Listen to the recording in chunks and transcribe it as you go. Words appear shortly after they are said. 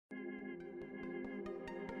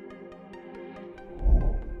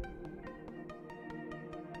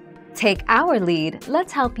Take our lead,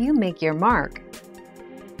 let's help you make your mark.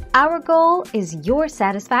 Our goal is your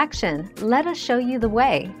satisfaction. Let us show you the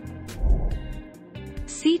way.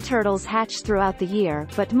 Sea turtles hatch throughout the year,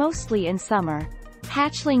 but mostly in summer.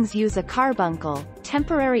 Hatchlings use a carbuncle,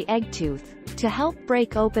 temporary egg tooth, to help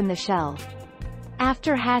break open the shell.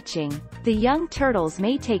 After hatching, the young turtles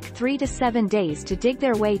may take 3 to 7 days to dig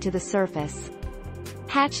their way to the surface.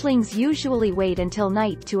 Hatchlings usually wait until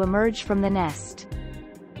night to emerge from the nest.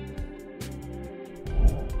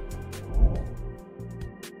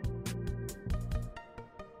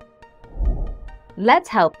 Let's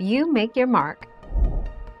help you make your mark.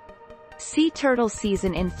 Sea turtle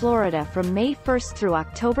season in Florida from May 1st through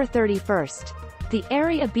October 31st. The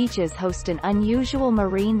area beaches host an unusual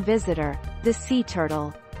marine visitor, the sea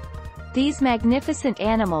turtle. These magnificent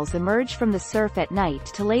animals emerge from the surf at night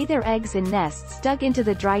to lay their eggs in nests dug into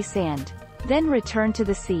the dry sand, then return to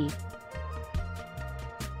the sea.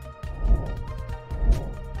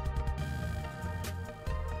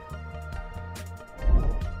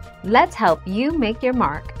 Let's help you make your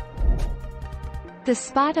mark. The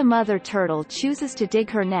spot a mother turtle chooses to dig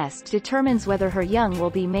her nest determines whether her young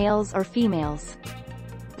will be males or females.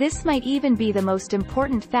 This might even be the most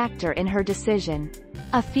important factor in her decision.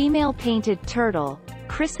 A female painted turtle,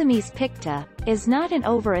 Chrysemys picta, is not an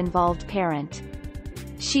over-involved parent.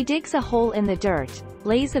 She digs a hole in the dirt,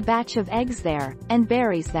 lays a batch of eggs there, and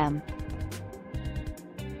buries them.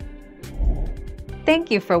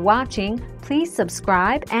 Thank you for watching. Please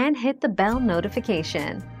subscribe and hit the bell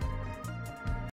notification.